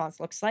arousal or response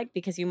looks like,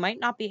 because you might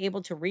not be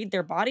able to read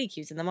their body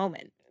cues in the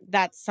moment.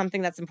 That's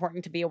something that's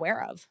important to be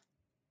aware of.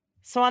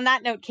 So on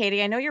that note,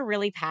 Katie, I know you're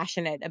really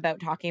passionate about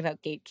talking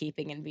about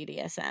gatekeeping in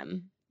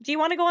BDSM. Do you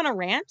want to go on a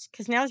rant?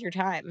 Because now's your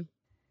time.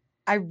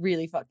 I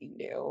really fucking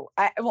do.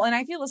 And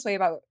I feel this way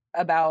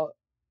about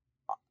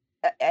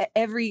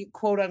every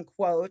quote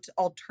unquote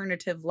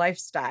alternative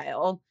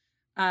lifestyle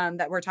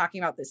that we're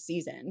talking about this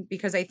season,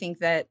 because I think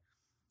that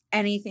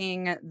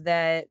anything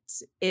that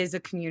is a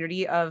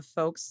community of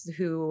folks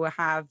who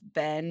have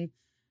been,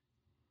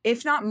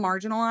 if not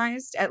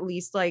marginalized, at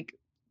least like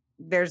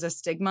there's a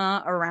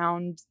stigma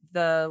around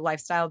the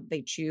lifestyle that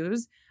they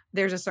choose.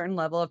 There's a certain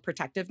level of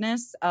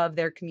protectiveness of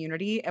their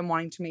community and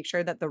wanting to make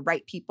sure that the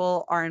right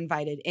people are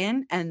invited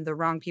in and the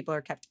wrong people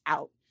are kept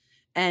out.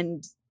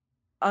 And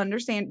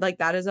understand, like,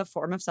 that is a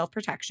form of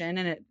self-protection,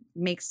 and it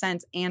makes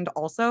sense. And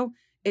also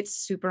it's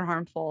super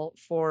harmful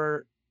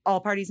for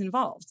all parties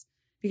involved,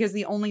 because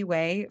the only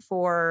way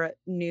for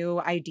new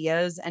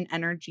ideas and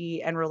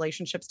energy and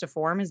relationships to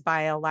form is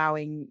by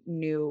allowing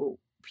new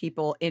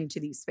people into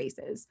these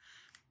spaces.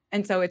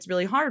 And so it's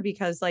really hard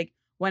because, like,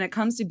 when it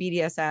comes to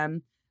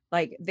BDSM,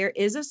 like, there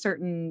is a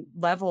certain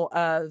level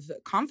of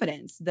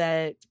confidence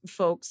that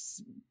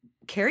folks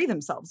carry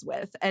themselves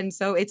with. And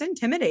so it's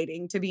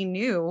intimidating to be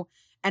new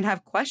and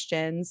have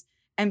questions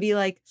and be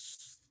like,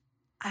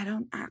 I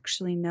don't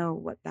actually know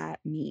what that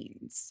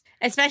means.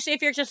 Especially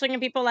if you're just looking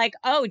at people like,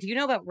 oh, do you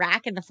know about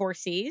rack and the 4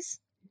 C's?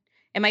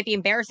 It might be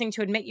embarrassing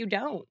to admit you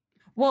don't.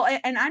 Well,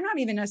 and I'm not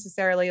even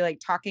necessarily like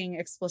talking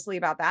explicitly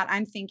about that.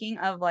 I'm thinking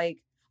of, like,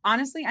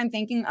 honestly, I'm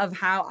thinking of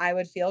how I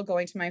would feel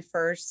going to my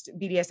first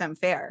BDSM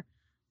fair,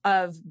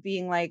 of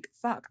being like,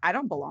 fuck, I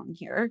don't belong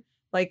here.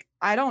 Like,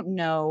 I don't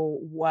know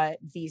what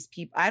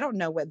I don't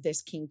know what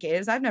this kink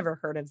is. I've never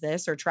heard of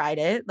this or tried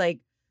it. Like,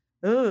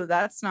 oh,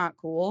 that's not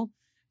cool.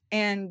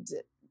 And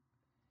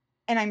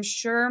I'm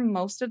sure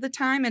most of the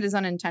time it is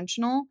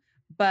unintentional,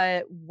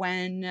 but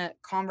when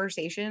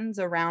conversations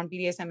around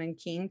BDSM and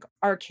kink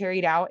are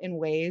carried out in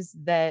ways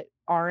that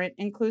aren't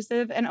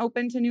inclusive and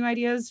open to new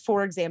ideas,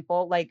 for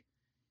example, like,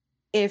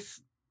 if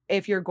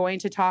you're going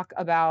to talk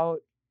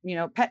about,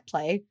 pet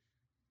play,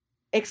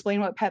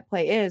 explain what pet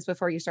play is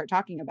before you start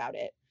talking about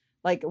it.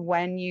 Like,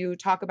 when you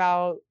talk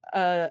about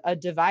a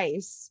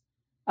device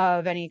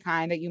of any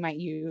kind that you might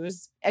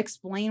use,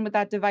 explain what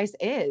that device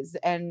is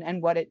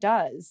and what it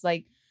does.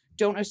 Like,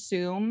 don't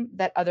assume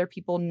that other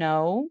people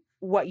know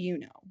what you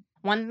know.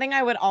 One thing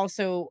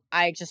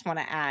I just want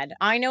to add,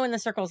 I know in the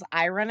circles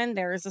I run in,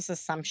 there is this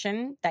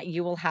assumption that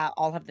you will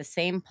all have the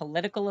same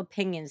political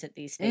opinions at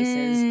these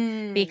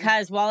spaces,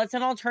 because, well, it's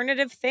an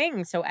alternative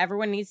thing. So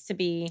everyone needs to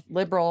be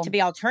liberal, to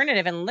be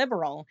alternative and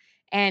liberal.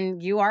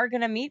 And you are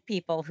going to meet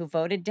people who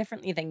voted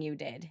differently than you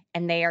did.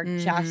 And they are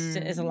just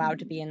as allowed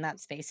to be in that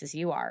space as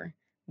you are,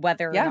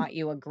 whether or not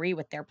you agree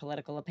with their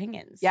political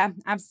opinions. Yeah,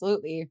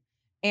 absolutely.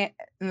 And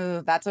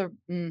that's a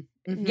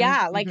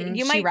yeah, like,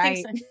 you might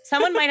think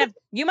someone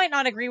you might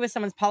not agree with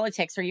someone's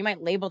politics, or you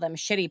might label them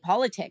shitty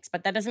politics,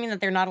 but that doesn't mean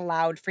that they're not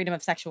allowed freedom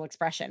of sexual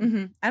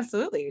expression.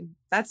 Absolutely.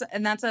 That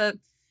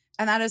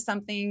is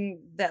something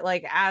that,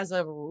 like, as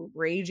a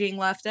raging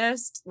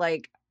leftist,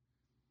 like,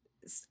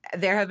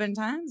 there have been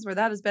times where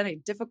that has been a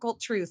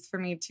difficult truth for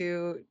me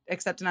to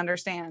accept and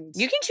understand.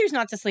 You can choose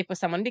not to sleep with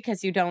someone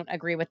because you don't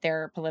agree with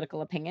their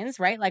political opinions,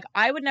 right? Like,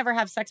 I would never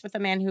have sex with a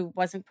man who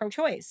wasn't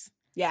pro-choice.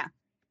 Yeah.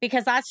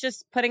 Because that's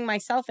just putting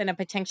myself in a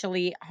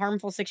potentially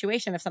harmful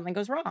situation if something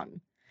goes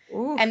wrong.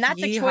 Ooh, and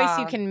that's a choice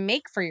you can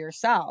make for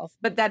yourself.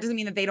 But that doesn't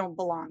mean that they don't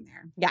belong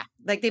there. Yeah.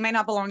 Like, they might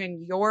not belong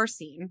in your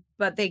scene,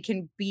 but they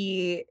can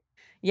be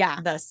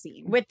the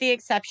scene. With the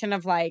exception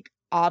of, like,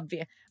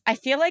 obvious. I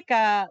feel like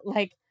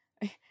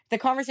the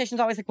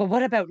conversation's always like, well,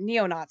 what about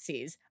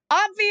neo-Nazis?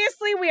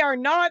 Obviously, we are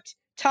not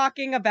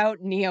talking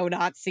about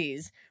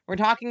neo-Nazis. We're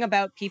talking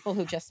about people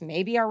who just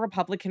maybe are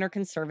Republican or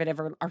conservative,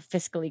 or are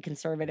fiscally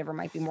conservative, or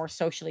might be more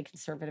socially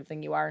conservative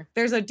than you are.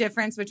 There's a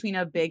difference between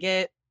a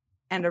bigot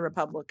and a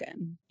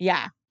Republican.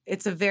 Yeah.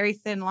 It's a very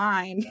thin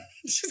line.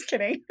 Just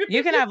kidding.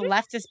 You can have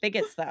leftist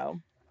bigots,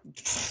 though.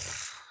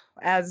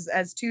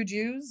 As two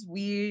Jews,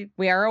 we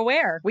are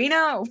aware. We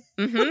know.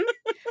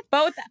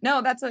 Both.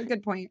 No, that's a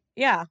good point.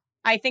 Yeah.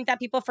 I think that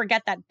people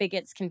forget that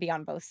bigots can be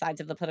on both sides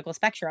of the political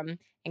spectrum,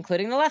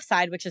 including the left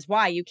side, which is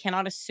why you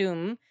cannot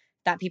assume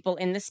that people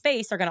in the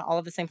space are going to all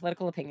have the same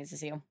political opinions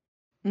as you.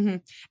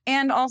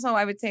 And also,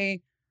 I would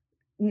say,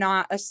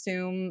 not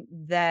assume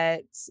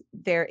that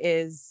there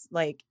is,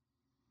 like,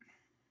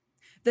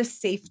 the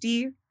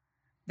safety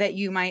that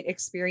you might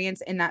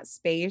experience in that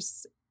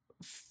space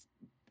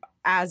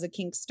as a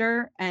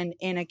kinkster and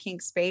in a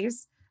kink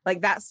space,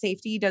 like that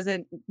safety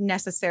doesn't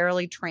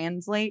necessarily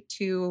translate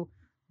to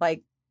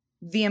like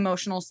the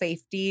emotional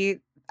safety.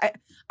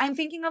 I'm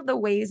thinking of the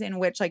ways in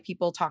which like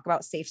people talk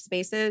about safe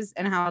spaces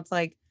and how it's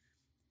like,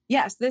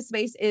 yes, this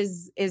space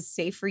is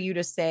safe for you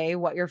to say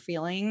what you're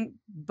feeling,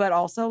 but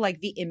also like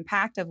the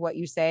impact of what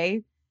you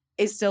say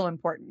is still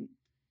important.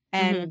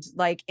 And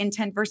like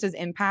intent versus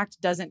impact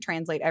doesn't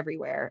translate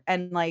everywhere.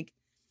 And like,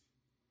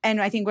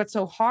 and I think what's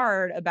so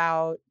hard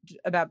about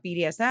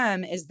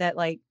BDSM is that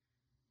like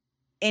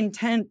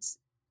intent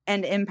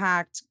and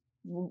impact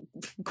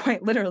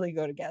quite literally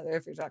go together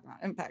if you're talking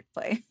about impact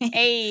play.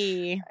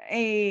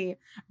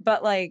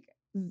 But like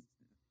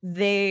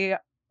they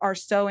are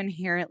so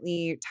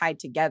inherently tied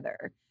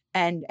together,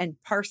 and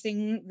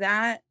parsing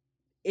that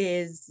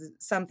is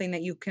something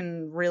that you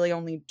can really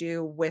only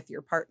do with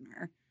your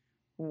partner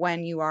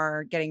when you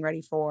are getting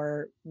ready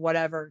for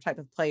whatever type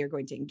of play you're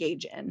going to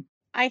engage in.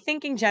 I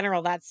think in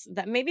general, that's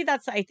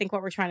I think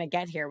what we're trying to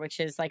get here, which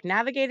is like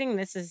navigating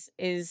this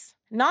is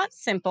not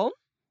simple.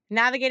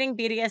 Navigating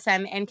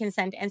BDSM and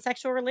consent and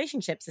sexual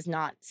relationships is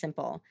not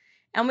simple.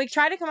 And we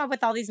try to come up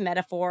with all these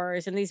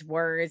metaphors and these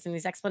words and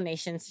these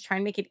explanations to try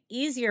and make it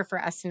easier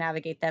for us to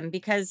navigate them,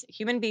 because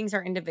human beings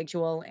are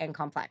individual and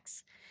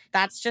complex.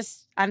 That's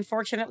just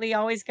unfortunately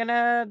always going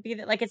to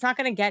be like, it's not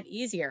going to get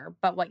easier.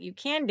 But what you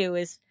can do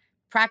is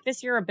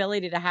practice your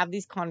ability to have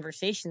these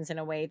conversations in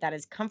a way that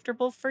is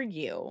comfortable for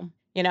you.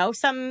 You know,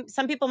 some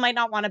people might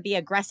not want to be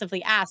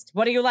aggressively asked,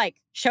 what do you like?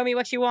 Show me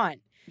what you want.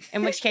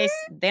 In which case,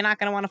 they're not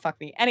going to want to fuck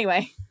me.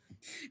 Anyway.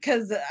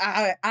 Because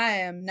I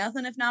am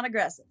nothing if not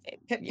aggressive.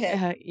 Pip,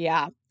 pip.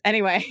 Yeah.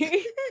 Anyway.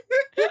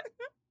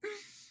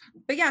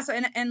 But yeah, so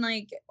and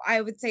like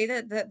I would say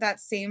that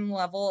same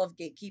level of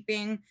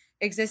gatekeeping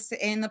exists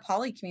in the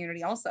poly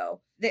community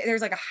also.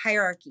 There's like a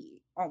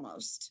hierarchy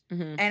almost.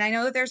 And I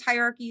know that there's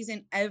hierarchies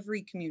in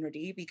every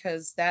community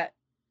because that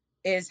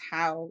is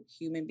how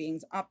human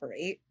beings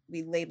operate.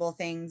 We label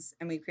things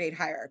and we create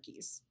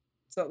hierarchies.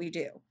 That's what we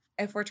do.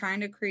 If we're trying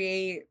to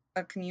create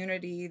a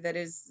community that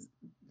is,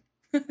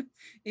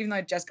 even though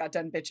I just got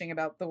done bitching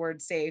about the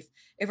word safe,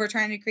 if we're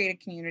trying to create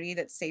a community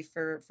that's safe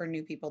for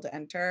new people to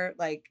enter,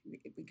 like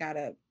we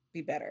gotta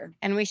be better.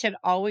 And we should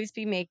always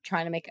be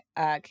trying to make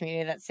a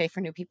community that's safe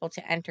for new people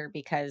to enter,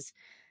 because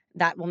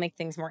that will make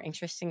things more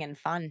interesting and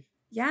fun.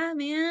 Yeah,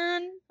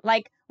 man.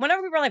 Like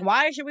whenever people are like,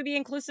 why should we be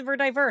inclusive or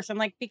diverse? I'm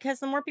like, because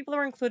the more people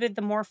are included,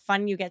 the more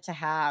fun you get to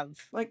have.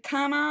 Like,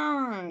 come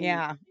on.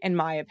 Yeah, in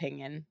my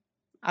opinion.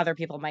 Other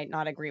people might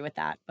not agree with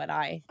that, but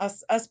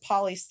us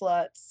poly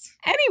sluts.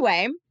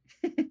 Anyway,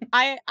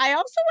 I also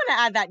want to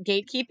add that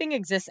gatekeeping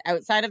exists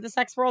outside of the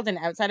sex world and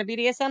outside of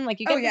BDSM. Like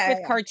you get this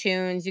with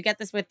cartoons, you get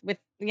this with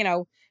you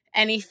know,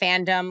 any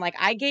fandom. Like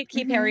I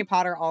gatekeep Harry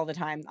Potter all the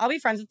time. I'll be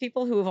friends with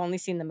people who have only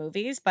seen the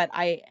movies, but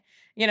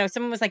you know,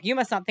 someone was like, you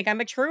must not think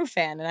I'm a true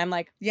fan. And I'm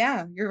like,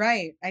 yeah, you're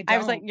right. I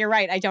was like, you're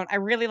right. I don't. I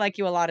really like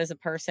you a lot as a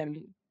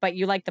person, but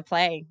you like the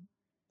play.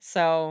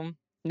 So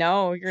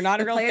no, you're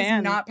not a real fan. The play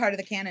is not part of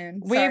the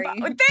canon. Sorry.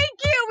 Thank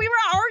you. We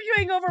were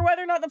arguing over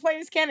whether or not the play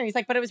is canon. He's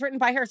like, but it was written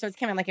by her, so it's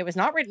canon. Like, it was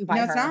not written by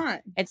her. No, it's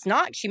not. It's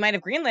not. She might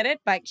have greenlit it,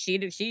 but she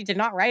did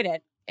not write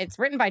it. It's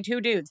written by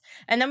two dudes.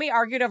 And then we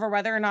argued over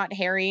whether or not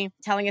Harry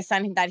telling his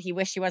son that he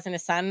wished he wasn't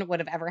his son would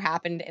have ever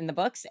happened in the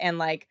books, and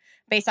like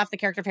based off the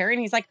character of Harry.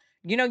 And he's like,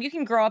 you know, you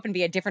can grow up and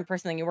be a different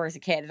person than you were as a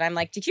kid. And I'm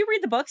like, did you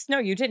read the books? No,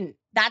 you didn't.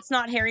 That's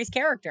not Harry's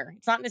character.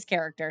 It's not his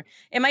character.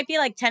 It might be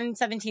like 10,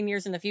 17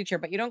 years in the future,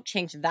 but you don't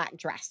change that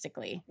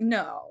drastically.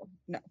 No.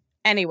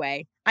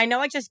 Anyway, I know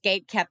I just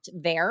gate-kept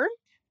there,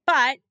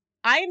 but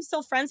I am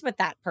still friends with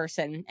that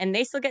person, and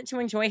they still get to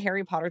enjoy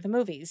Harry Potter the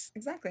movies.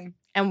 Exactly.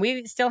 And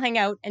we still hang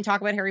out and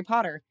talk about Harry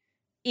Potter,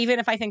 even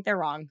if I think they're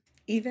wrong.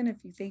 Even if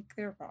you think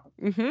they're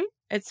wrong.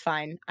 It's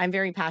fine. I'm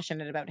very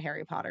passionate about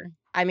Harry Potter.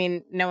 I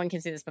mean, no one can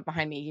see this, but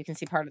behind me, you can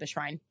see part of the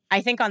shrine.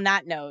 I think on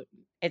that note,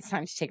 it's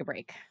time to take a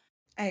break.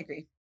 I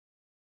agree.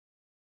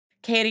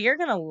 Katie, you're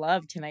going to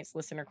love tonight's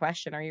listener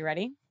question. Are you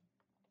ready?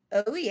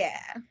 Oh,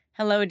 yeah.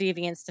 Hello,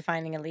 Deviants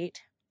Defining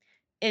Elite.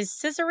 Is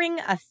scissoring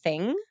a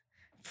thing?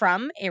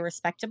 From a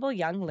respectable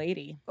young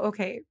lady.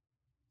 Okay.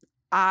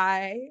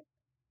 I,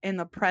 in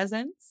the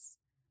presence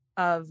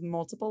of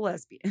multiple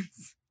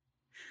lesbians,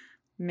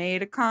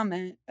 made a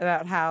comment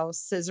about how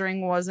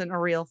scissoring wasn't a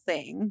real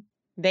thing.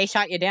 They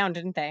shot you down,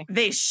 didn't they?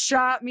 They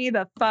shot me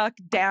the fuck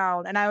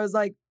down. And I was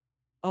like,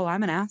 oh,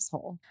 I'm an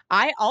asshole.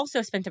 I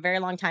also spent a very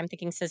long time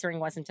thinking scissoring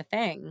wasn't a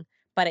thing,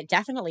 but it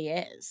definitely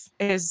is.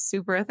 It is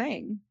super a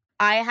thing.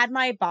 I had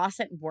my boss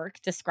at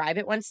work describe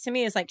it once to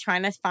me as like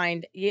trying to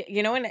find,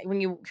 you know, when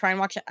you try and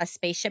watch a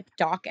spaceship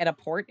dock at a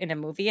port in a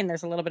movie and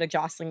there's a little bit of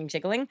jostling and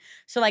jiggling.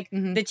 So like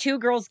the two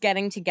girls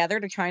getting together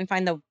to try and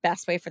find the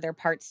best way for their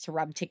parts to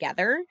rub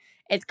together.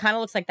 It kind of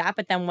looks like that.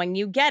 But then when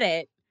you get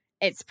it,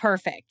 it's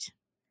perfect.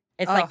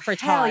 It's like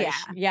frottage.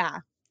 Yeah.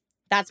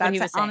 That's what he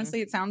was saying.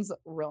 Honestly, it sounds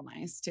real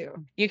nice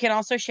too. You can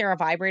also share a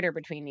vibrator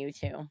between you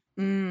two.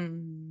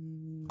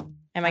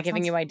 Am I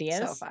giving you ideas?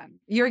 So fun.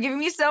 You're giving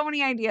me so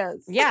many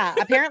ideas. Yeah.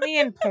 Apparently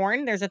in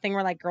porn, there's a thing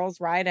where like girls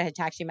ride a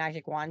Hitachi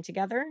magic wand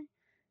together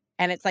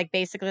And it's like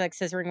basically like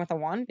scissoring with a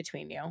wand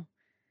between you,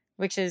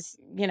 which is,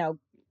 you know,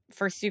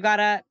 first you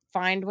gotta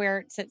find where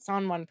it sits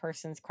on one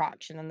person's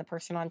crotch, and then the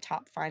person on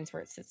top finds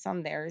where it sits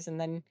on theirs,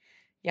 and then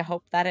you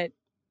hope that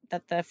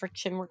the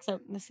friction works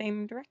out in the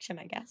same direction,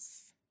 I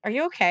guess. Are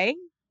you okay?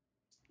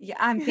 Yeah,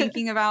 I'm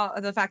thinking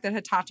about the fact that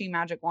Hitachi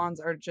magic wands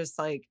are just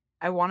like,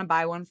 I want to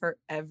buy one for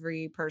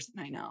every person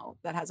I know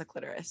that has a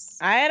clitoris.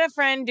 I had a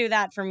friend do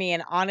that for me,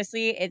 and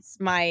honestly, it's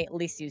my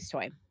least used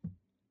toy.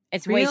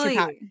 It's way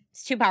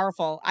it's too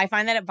powerful. I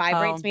find that it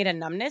vibrates me to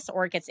numbness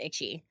or it gets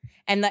itchy.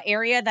 And the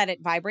area that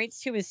it vibrates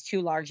to is too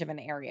large of an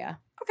area.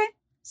 Okay.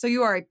 So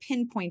you are a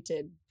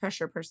pinpointed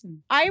pressure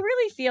person. I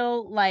really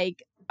feel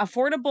like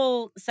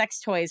affordable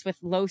sex toys with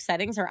low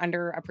settings are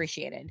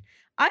underappreciated.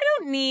 I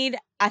don't need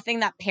a thing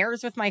that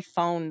pairs with my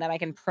phone that I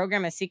can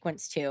program a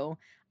sequence to.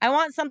 I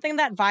want something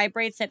that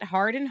vibrates it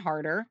hard and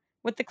harder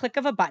with the click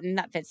of a button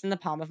that fits in the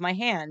palm of my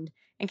hand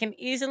and can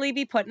easily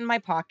be put in my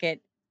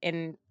pocket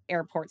in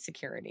airport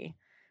security.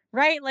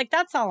 Right? Like,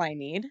 that's all I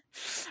need.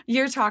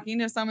 You're talking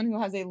to someone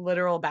who has a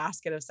literal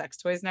basket of sex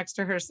toys next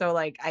to her. So,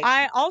 like,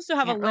 I also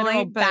have a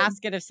literal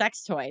basket of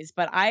sex toys,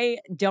 but I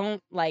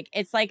don't like,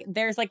 it's like,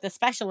 there's like the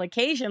special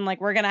occasion, like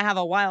we're going to have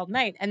a wild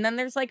night. And then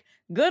there's like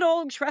good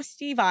old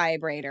trusty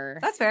vibrator.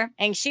 That's fair.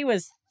 And she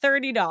was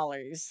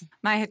 $30.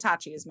 My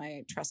Hitachi is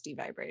my trusty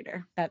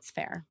vibrator. That's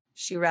fair.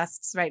 She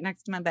rests right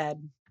next to my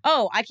bed.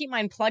 Oh, I keep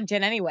mine plugged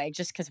in anyway,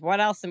 just because where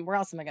else am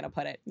I going to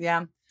put it?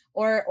 Yeah.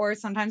 Or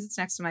sometimes it's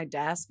next to my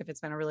desk if it's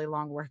been a really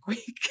long work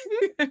week.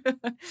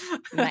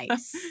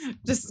 Nice.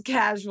 Just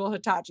casual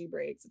Hitachi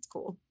breaks. It's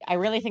cool. I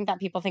really think that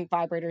people think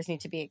vibrators need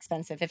to be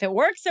expensive. If it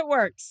works, it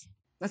works.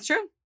 That's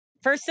true.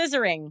 For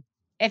scissoring,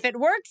 if it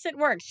works, it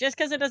works. Just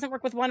because it doesn't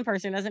work with one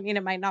person doesn't mean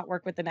it might not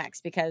work with the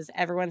next, because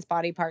everyone's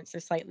body parts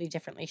are slightly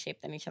differently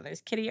shaped than each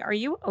other's. Kitty, are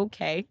you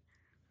okay?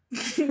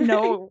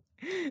 No.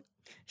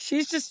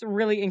 She's just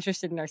really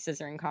interested in our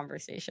scissoring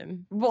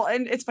conversation. Well,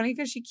 and it's funny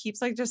because she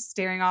keeps like just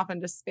staring off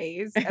into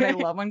space. And I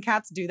love when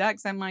cats do that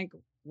because I'm like,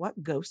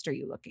 what ghost are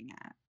you looking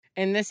at?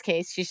 In this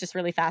case, she's just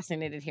really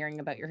fascinated hearing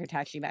about your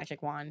Hitachi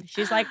magic wand.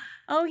 She's like,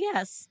 oh,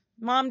 yes,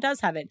 mom does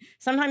have it.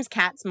 Sometimes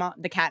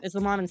the cat is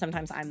the mom, and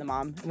sometimes I'm the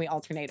mom. And we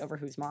alternate over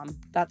who's mom.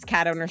 That's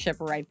cat ownership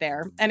right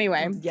there.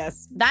 Anyway.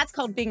 Yes. That's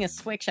called being a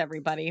switch,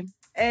 everybody.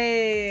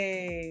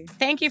 Hey.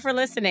 Thank you for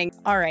listening.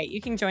 All right,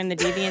 you can join the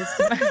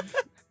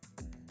Deviants.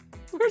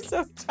 We're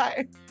so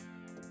tired.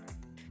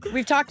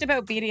 We've talked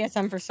about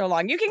BDSM for so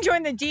long. You can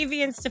join the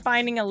Deviants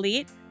Defining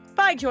Elite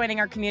by joining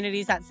our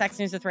communities at Sex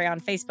News with Ray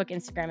on Facebook,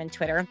 Instagram, and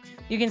Twitter.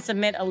 You can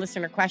submit a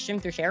listener question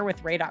through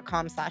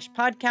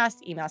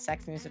sharewithray.com/podcast, email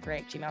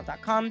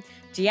sexnewswithray@gmail.com,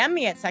 DM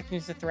me at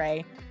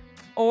sexnewswithray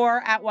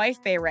or at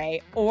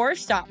wifebayray, or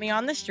stop me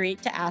on the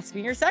street to ask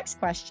me your sex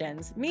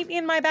questions. Meet me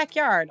in my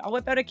backyard. I'll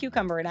whip out a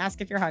cucumber and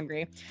ask if you're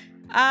hungry.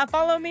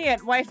 Follow me at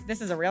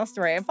this is a real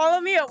story.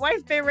 Follow me at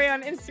wifebayray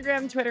on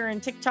Instagram, Twitter,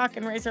 and TikTok,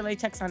 and Razor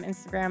Latex on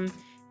Instagram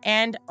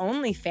and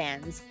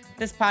OnlyFans.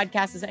 This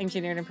podcast is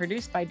engineered and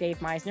produced by Dave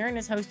Meisner and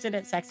is hosted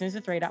at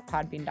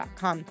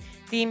sexnewswithray.podbean.com.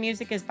 Theme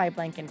music is by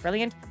Blank and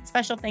Brilliant.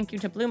 Special thank you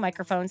to Blue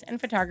Microphones, and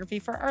photography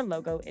for our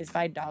logo is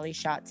by Dolly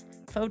Shots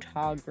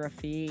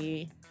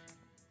Photography.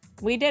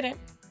 We did it.